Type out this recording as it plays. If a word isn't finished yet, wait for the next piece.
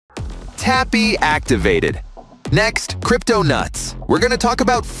Tappy activated. Next, crypto nuts. We're gonna talk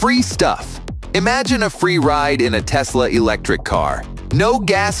about free stuff. Imagine a free ride in a Tesla electric car. No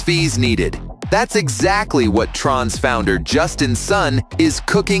gas fees needed. That's exactly what Tron's founder Justin Sun is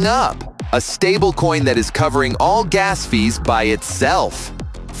cooking up. A stablecoin that is covering all gas fees by itself.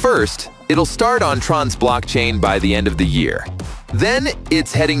 First, it'll start on Tron's blockchain by the end of the year. Then,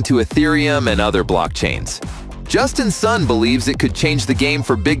 it's heading to Ethereum and other blockchains. Justin Sun believes it could change the game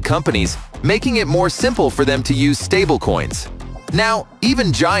for big companies, making it more simple for them to use stablecoins. Now,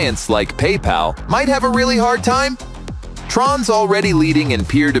 even giants like PayPal might have a really hard time. Tron's already leading in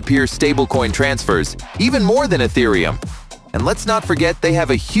peer-to-peer stablecoin transfers, even more than Ethereum. And let's not forget they have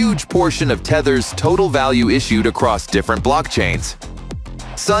a huge portion of Tether's total value issued across different blockchains.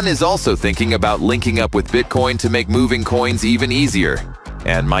 Sun is also thinking about linking up with Bitcoin to make moving coins even easier.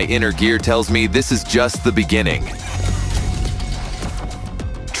 And my inner gear tells me this is just the beginning.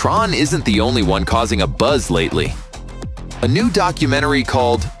 Tron isn't the only one causing a buzz lately. A new documentary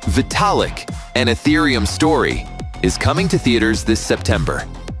called Vitalik, an Ethereum Story, is coming to theaters this September.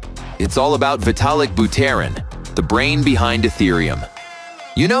 It's all about Vitalik Buterin, the brain behind Ethereum.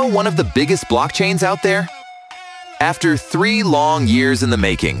 You know, one of the biggest blockchains out there? After 3 long years in the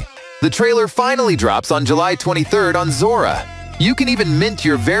making, the trailer finally drops on July 23rd on Zora. You can even mint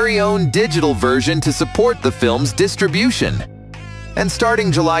your very own digital version to support the film's distribution. And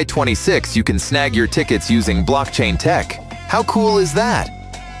starting July 26, you can snag your tickets using blockchain tech. How cool is that?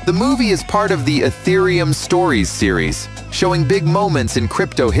 The movie is part of the Ethereum Stories series, showing big moments in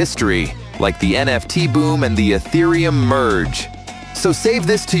crypto history, like the NFT boom and the Ethereum merge. So save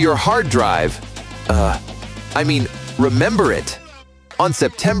this to your hard drive. Remember it. On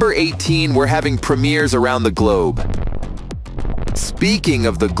September 18, we're having premieres around the globe. Speaking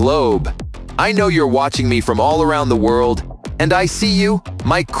of the globe, I know you're watching me from all around the world, and I see you,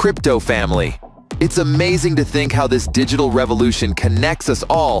 my crypto family. It's amazing to think how this digital revolution connects us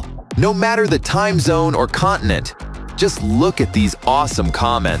all, no matter the time zone or continent. Just look at these awesome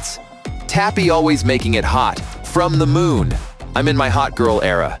comments. Tappy always making it hot, from the moon. I'm in my hot girl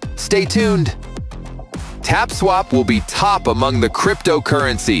era. Stay tuned. TapSwap will be top among the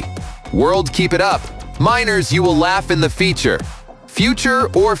cryptocurrency. World, keep it up. Miners, you will laugh in the future. Future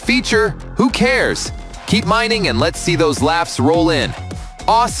or feature, who cares? Keep mining and let's see those laughs roll in.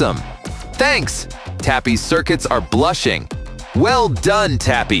 Awesome. Thanks. Tappy's circuits are blushing. Well done,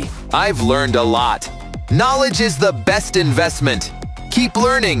 Tappy. I've learned a lot. Knowledge is the best investment. Keep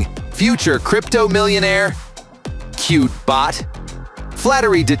learning. Future crypto millionaire. Cute bot.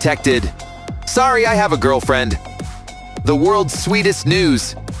 Flattery detected. Sorry, I have a girlfriend. The world's sweetest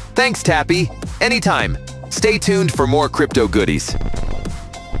news. Thanks, Tappy. Anytime. Stay tuned for more crypto goodies.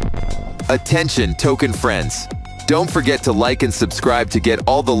 Attention, token friends. Don't forget to like and subscribe to get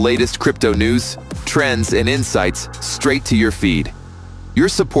all the latest crypto news, trends, and insights straight to your feed. Your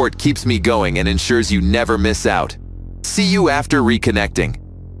support keeps me going and ensures you never miss out. See you after reconnecting.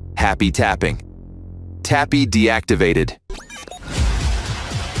 Happy tapping. Tappy deactivated.